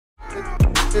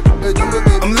I'm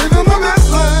living my best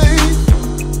life.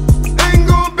 Ain't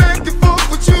going back and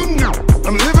forth with you now.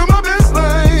 I'm living my best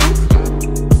life.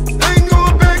 Ain't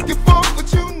going back and forth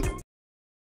with you now.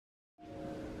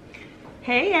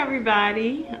 Hey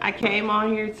everybody, I came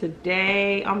on here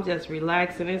today. I'm just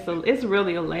relaxing. It's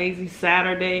really a lazy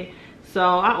Saturday, so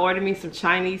I ordered me some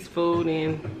Chinese food,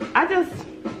 and I'm just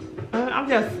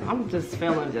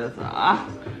feeling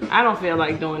I don't feel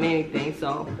like doing anything.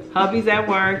 So hubby's at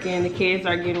work and the kids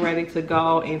are getting ready to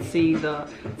go and see the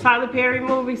Tyler Perry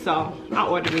movie, so I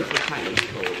ordered me some Chinese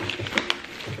food.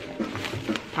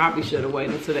 Probably should have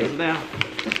waited until they left.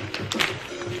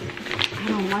 I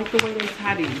don't like the way they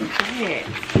tie these bags.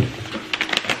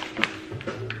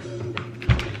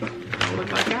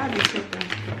 Look like I be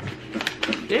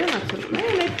cooking dinner to,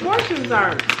 man, their portions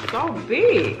are so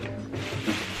big.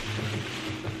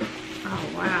 Oh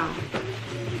wow.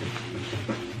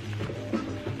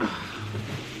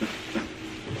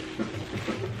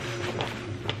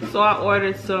 So I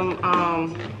ordered some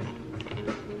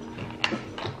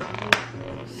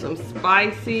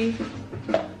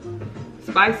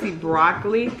spicy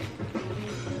broccoli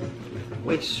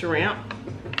with shrimp.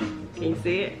 Can you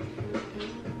see it?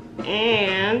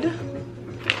 And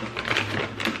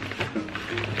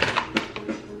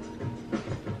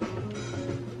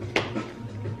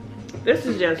this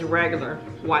is just regular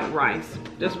white rice.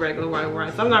 Just regular white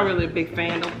rice. I'm not really a big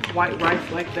fan of white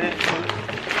rice like that. So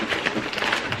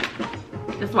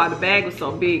that's why the bag was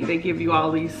so big. They give you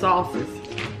all these sauces.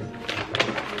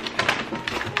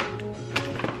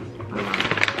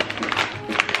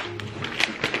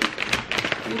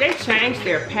 They changed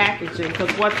their packaging,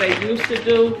 because what they used to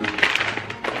do,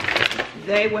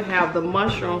 they would have the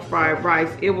mushroom fried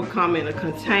rice. It would come in a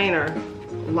container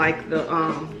like the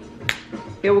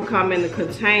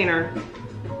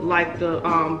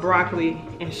broccoli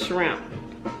and shrimp.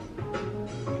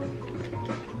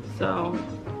 So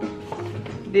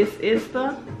this is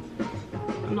I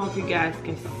don't know if you guys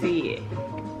can see it,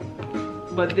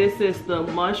 but this is the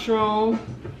mushroom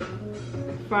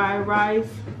fried rice.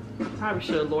 I probably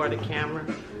should have lowered the camera,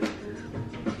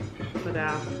 but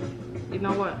you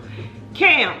know what?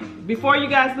 Cam, before you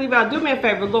guys leave out, do me a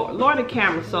favor, lower the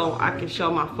camera so I can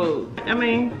show my food. I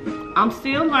mean, I'm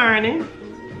still learning.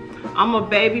 I'm a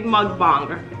baby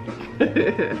mukbanger.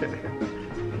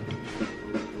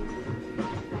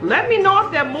 Let me know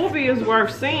if that movie is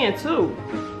worth seeing too.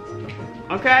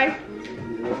 Okay?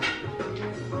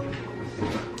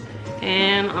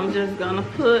 And I'm just gonna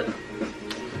put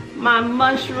my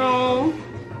mushroom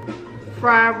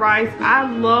fried rice. I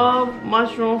love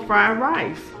mushroom fried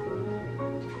rice.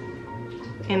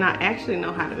 And I actually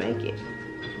know how to make it.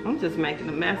 I'm just making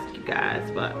a mess, you guys,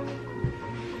 but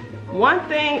one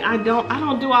thing I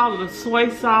don't do all of the soy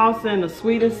sauce and the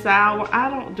sweet and sour. I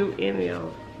don't do any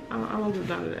of, I don't do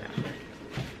none of that.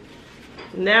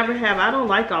 Never have. I don't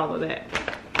like all of that.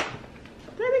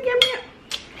 They didn't give me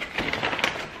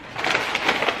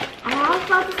I was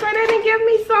about to say they didn't give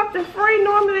me something free.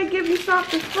 Normally they give you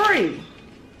something free.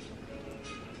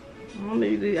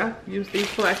 I use these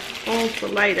plastic spoons for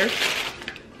later.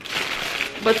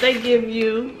 But they give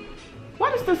you,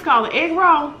 what is this called, an egg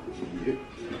roll? Yep.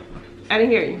 I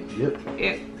didn't hear you. Yep.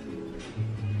 Yeah.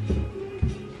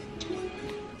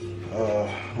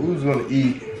 We was gonna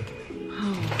eat.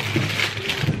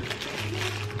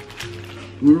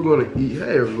 We were gonna eat.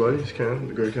 Hey everybody, it's Cam,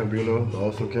 the great Cambino, the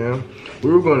awesome Cam.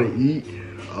 We were gonna eat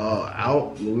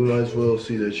out, but we might as well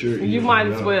see that you're eating. You might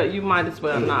as well. You might as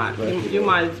well not. You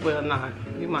might as well not.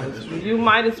 You might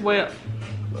as well.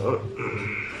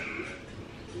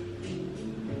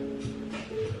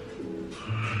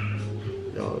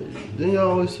 Didn't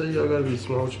y'all always say y'all gotta be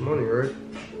smart with your money, right?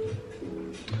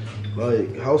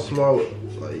 Like, how smart,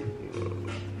 like,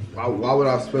 why would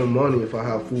I spend money if I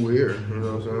have food here? You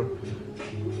know what I'm saying?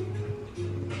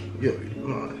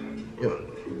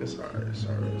 It's alright, it's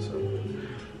alright.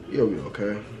 You'll be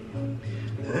okay.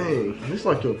 Dang, it's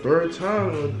like your third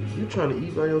time you trying to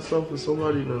eat by yourself and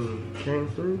somebody done came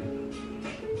through.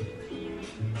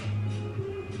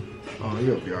 Oh,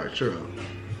 you'll be alright, sure.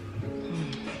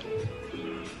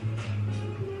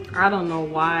 I don't know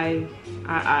why.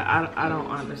 I don't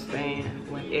understand.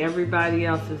 When everybody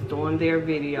else is doing their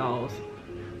videos,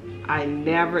 I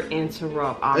never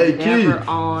interrupt. I'm never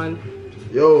on.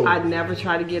 Yo. I never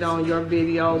try to get on your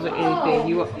videos or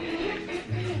anything.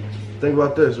 Think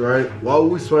about this, right? Why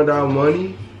would we spend our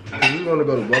money? We're gonna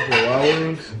go to Buffalo Wild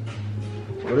Wings,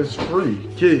 but it's free.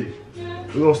 Kid,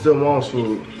 we're gonna steal mom's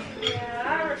food.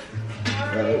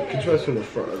 Can you trust me in the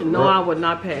front? No, I would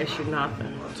not pass you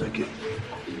nothing. I'll take it.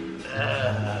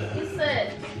 He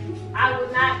said, I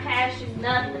would not pass you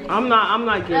nothing. I'm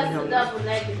not giving him That's a double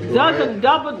negative.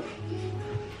 double.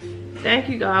 Thank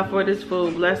you, God, for this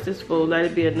food. Bless this food. Let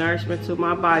it be a nourishment to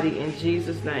my body. In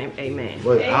Jesus' name, amen.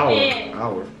 Wait, Amen.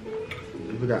 hour.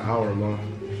 We got hour, Mom.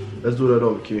 Let's do that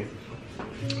over, kid.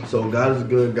 So God is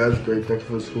good. God is great. Thank you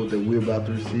for this food that we're about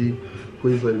to receive.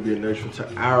 Please let it be a nourishment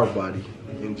to our body.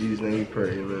 In Jesus' name we pray,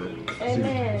 amen.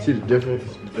 Amen. See the difference?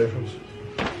 The difference?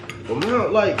 But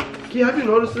man, like, Key, have you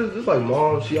noticed this? This like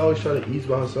Mom, she always try to eat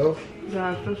by herself.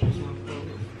 God, this was my food.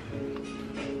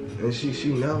 And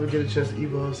she never get a chance to eat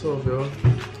by herself, yo.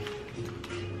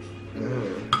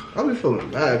 Man, I be feeling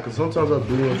bad because sometimes I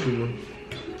do want you to.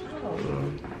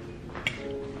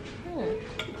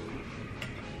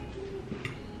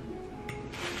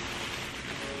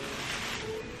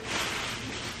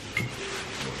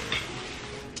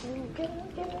 Give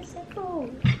me some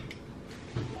food.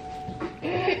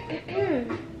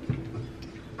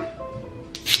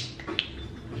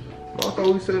 I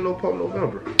thought we said no pop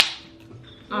November.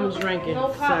 I'm drinking. No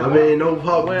pop. I mean, no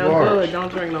pop Well, March. good. Don't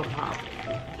drink no pop.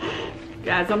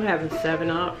 Guys, I'm having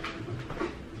 7-Up.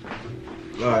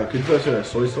 Alright, could you touch that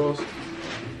soy sauce?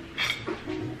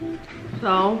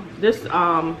 So, this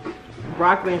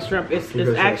broccoli and shrimp, it's You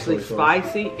guys have actually soy sauce?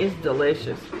 spicy. It's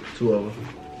delicious. 2 of them.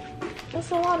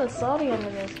 There's a lot of sodium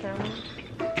in this camera.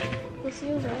 Let's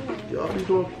use it. Y'all be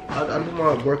doing, I do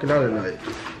my working out at night.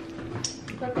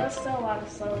 But that's still a lot of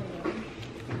sodium.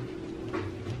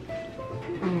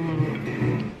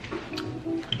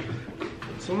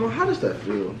 So, Mom, how does that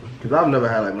feel? Because I've never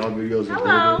had like my videos. of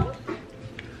Hello.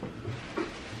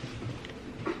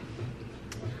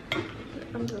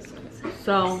 I'm just gonna say.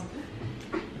 So,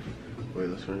 Wait,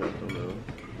 let's figure out the middle.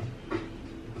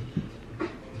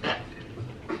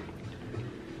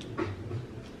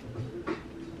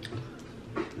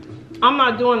 I'm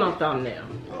not doing no thumbnail.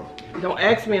 Don't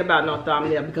ask me about no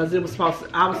thumbnail because it was supposed to,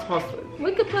 I was supposed to.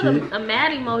 We could put a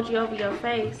mad emoji over your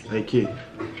face. Hey, kid.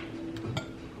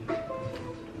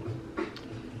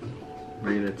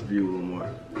 Bring that to view a little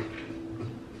more.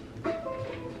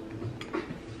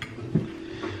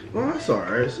 Well, that's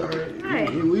alright. It's alright.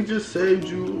 Right. We just saved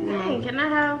you. Hey, can I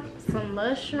have some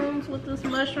mushrooms with this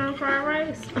mushroom fried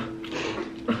rice?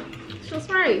 It's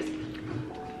just rice.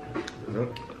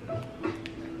 Yep.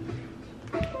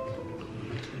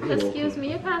 Excuse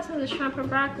me, you passing the shrimp and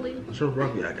broccoli? Shrimp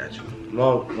broccoli, I got you.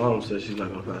 Mom says she's not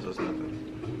gonna pass us nothing.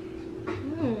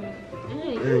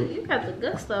 Hey, you got the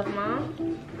good stuff, Mom.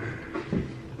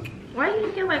 Why you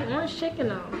didn't get like orange chicken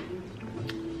though?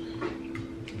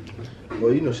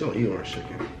 Well, you know she don't eat orange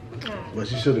chicken, Oh. but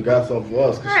she should have got some for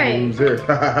us because Right. she was there.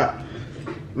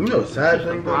 You know the sad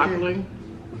thing about it? Broccoli.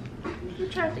 You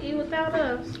tried to eat without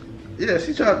us. Yeah,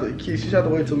 she tried to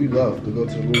wait till we left to go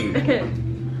to the movie.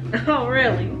 Oh,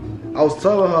 really? I was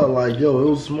telling her like, yo, it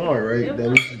was smart, right? It That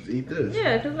was. we should eat this.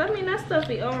 Yeah, because I mean, that stuff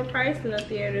be overpriced in the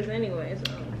theaters anyway,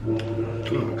 so. Oh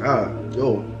my God,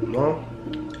 yo, Mom,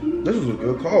 this was a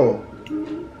good call.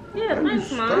 Yeah, thanks,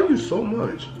 Thank Mom. you so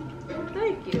much.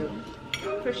 Thank you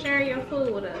for sharing your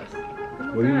food with us.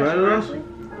 Were you mad at us?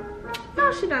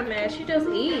 No, she's not mad. She just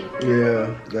eats.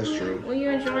 Yeah, that's true. When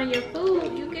you're enjoying your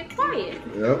food, you get quiet.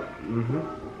 Yep.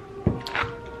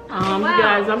 Wow. You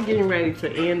guys, I'm getting ready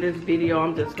to end this video.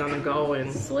 I'm just gonna go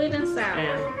and Sweet and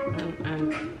sour.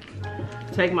 and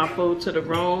take my food to the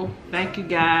room. Thank you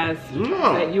guys.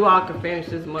 No. That you all can finish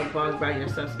this mukbang by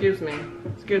yourself. Excuse me.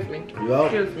 Excuse me.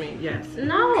 Yup. Excuse me. Yes.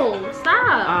 No,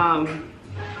 stop.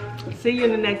 See you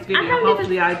in the next video. haven't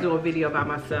Hopefully I do a video by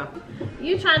myself.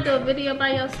 You trying to do a video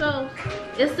by yourself?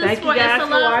 Is this Thank for you guys It's a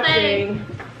for Love watching.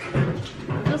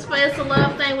 Thing? This for It's a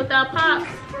Love Thing without Pops?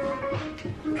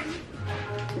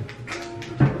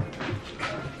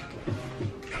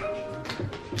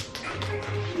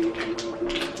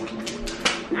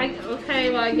 Okay,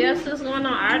 well I guess it's going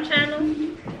on our channel.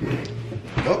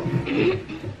 Oh.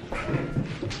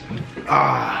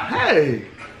 Hey.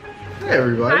 Hey,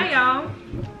 everybody. Hi y'all.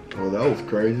 Oh, that was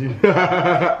crazy.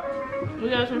 We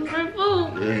got some free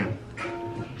food. Yeah.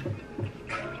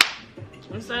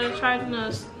 Instead of charging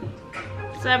us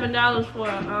 $7 for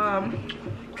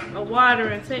a water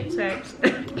and Tic Tacs.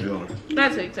 Yeah.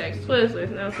 Not Tic Tacs,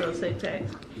 Twizzlers, no so Tic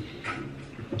Tacs.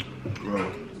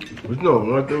 Bro. But you know,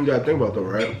 one thing you gotta think about though,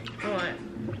 right? What?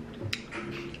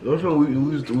 The only thing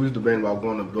we was debating about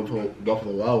going to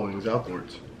Buffalo Wild Wings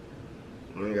afterwards.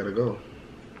 We ain't gotta go.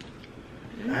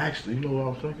 Actually, you know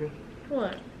what I'm thinking?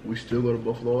 What? We still go to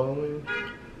Buffalo Wild Wings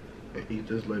and eat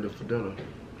this later for dinner.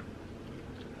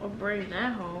 Or bring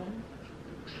that home.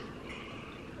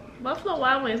 Buffalo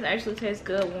Wild Wings actually taste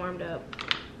good warmed up.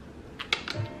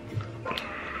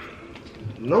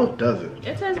 No, it doesn't.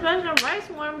 It tastes better than rice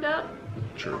warmed up.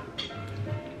 True.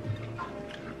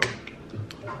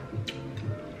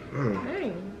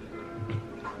 Dang.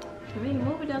 I mean, the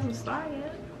movie doesn't start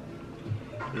yet.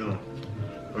 Yeah.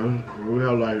 We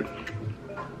have like,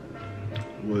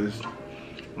 was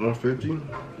 150.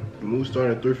 The movie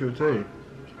started at 3:15.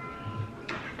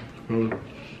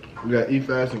 We gotta eat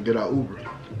fast and get our Uber.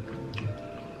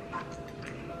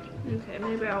 Okay,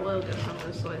 maybe I will get some of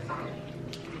the soy sauce.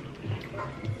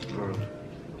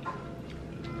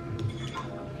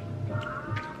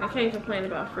 I can't complain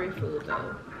about free food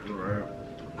though. Alright.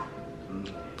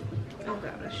 Oh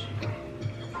gosh.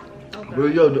 Oh gosh.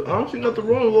 But yo, I don't see nothing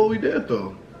wrong with what we did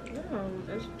though. No,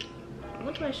 it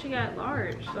looks like she got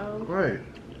large, so. Right.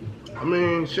 I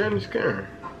mean, Shannon's caring.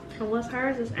 And what's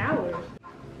hers is ours.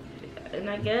 And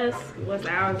I guess what's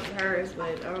ours is hers,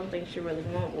 but I don't think she really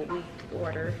want what we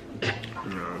order.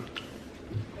 No.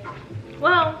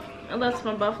 Well, unless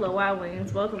from Buffalo Wild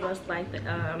Wings, both of us like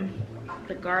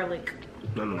the garlic.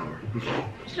 Not no more.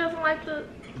 She doesn't like the.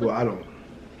 Well, I don't.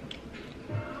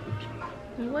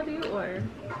 What do you order?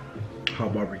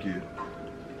 Hot barbecue.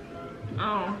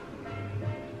 Oh.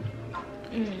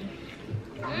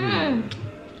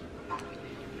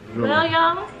 Well,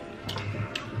 y'all,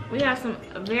 we have some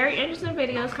very interesting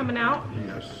videos coming out.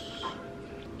 Yes.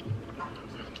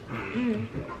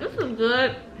 This is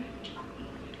good.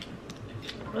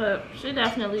 But she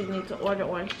definitely needs to order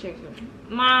orange chicken.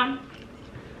 Mom,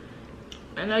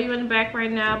 I know you're in the back right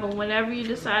now, but whenever you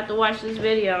decide to watch this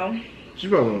video, She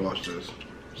probably won't watch this.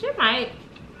 she might.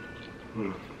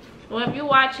 Well, if you're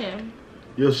watching,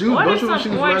 Yo, she order was some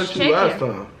mad orange at you last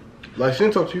chicken. time. Like, she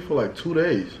didn't talk to you for like 2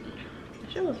 days.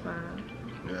 she was fine.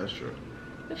 Yeah, that's true.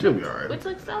 She'll be alright. We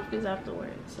took selfies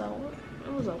afterwards, so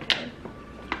it was okay.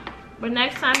 But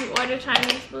next time you order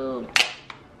Chinese food,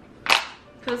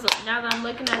 because now that I'm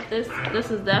looking at this, this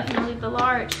is definitely the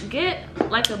large. Get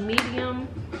like a medium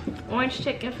orange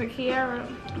chicken for Kiara.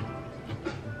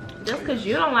 Just because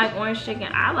you don't like orange chicken,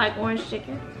 I like orange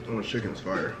chicken. Orange chicken's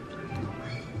fire.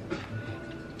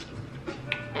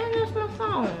 And that's my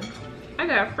phone. I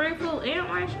got free food and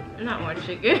not orange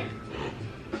chicken.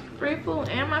 Free food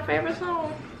and my favorite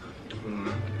song.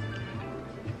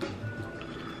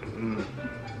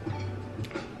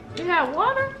 You have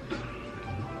water?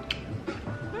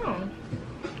 Oh.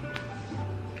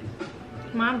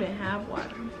 Mom didn't have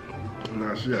water.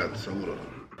 Nah, she had soda.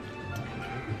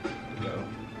 No,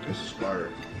 this is fire.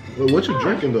 Wait, what you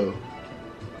drinking though?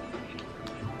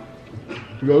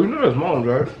 Yo, you know that's Mom's,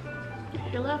 right?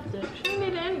 She left it. She didn't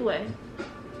need it anyway.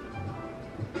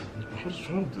 What's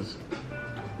wrong with this?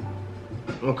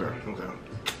 Okay.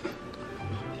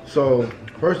 So,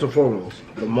 first and foremost,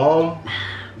 the mom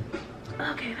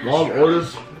Okay, that's Mom true.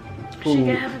 orders She food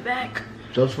can have it back.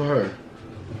 just for her.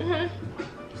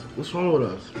 What's wrong with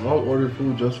us? Mom ordered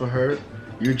food just for her.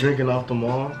 You're drinking off the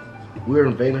mom. We're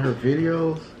invading her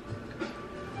videos.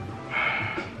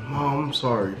 Mom, I'm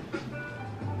sorry.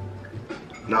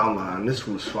 Nah, I'm lying. This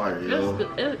food's fire, yo.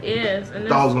 It is. And You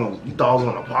thought I was gonna this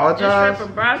apologize? shrimp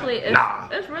and broccoli,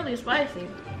 it's really spicy.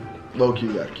 Low key,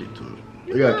 you gotta keep to it.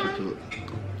 You gotta keep to it.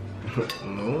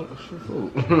 No, that's your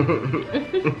food.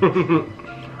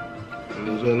 And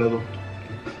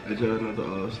is there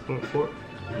another spoon fork?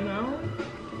 No.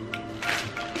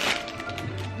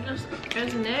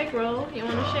 There's an egg roll. You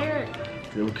want to share it?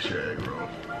 Yeah, we can share egg roll.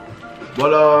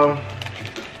 But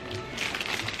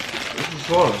this is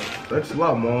fun. Thanks a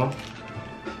lot, Mom.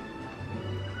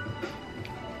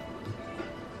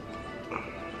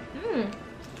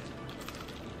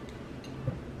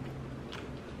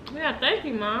 Yeah, thank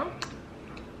you, Mom.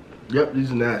 Yep,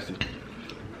 these are nasty.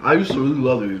 I used to really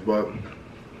love these, but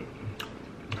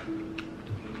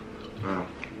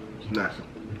it's nasty.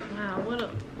 Wow, what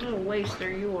a waster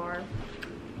you are.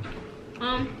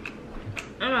 I'm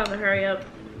about to hurry up.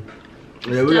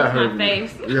 Yeah, we gotta Stuff my hurry.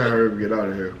 face. We gotta hurry up and get out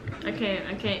of here. I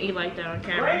can't eat like that on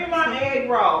camera. Bring my egg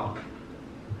roll.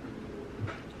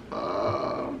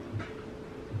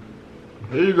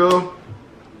 Here you go.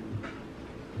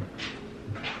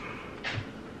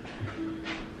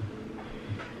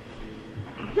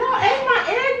 Y'all ate my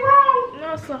egg roll?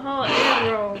 No, it's a whole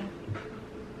egg roll.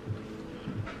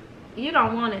 You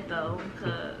don't want it though,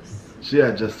 because She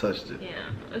had just touched it. yeah,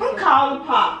 I'm calling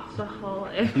Pop. it's a whole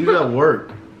egg. He's at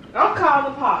work. I'm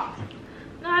calling Pop.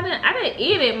 No, I didn't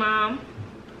eat it, Mom.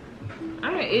 I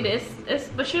didn't eat it.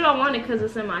 But you don't want it because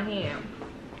it's in my hand.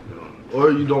 Or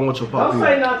you don't want your pop. Don't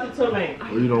say nothing to me.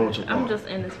 Or you don't want your pop. I'm just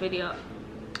in this video.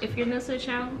 If you're new to the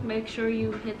channel, make sure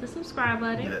you hit the subscribe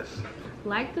button. Yes.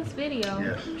 Like this video.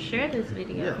 Yes. Share this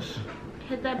video. Yes.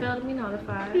 hit that bell to be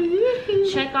notified.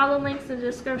 Check all the links in the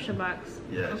description box.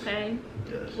 Yes. Okay?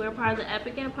 Yes. We're part of the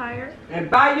Epic Empire. And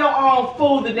buy your own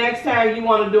food the next time you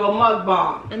want to do a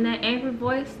mukbang. And that angry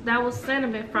voice, that was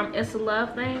Cinnamon from It's a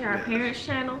Love Thing, our Yes. parents'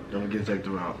 channel. Don't forget to check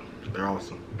them out. They're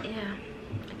awesome. Yeah.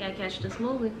 I gotta catch this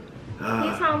movie. Peace,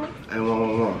 Uh, homie.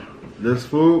 and one. This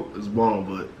food is bomb,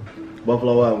 but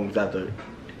Buffalo Wild Wings after.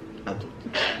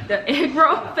 The egg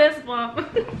roll fist bump.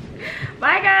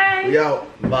 Bye, guys. Yo,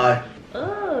 bye.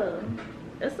 Ugh.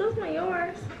 Is this one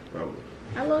yours? Probably.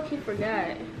 I low-key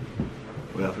forgot.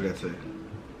 What I forgot to say.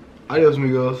 Adios,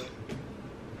 amigos.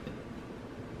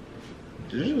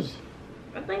 Jesus.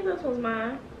 I think this was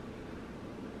mine.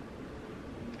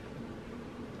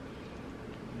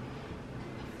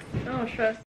 I don't trust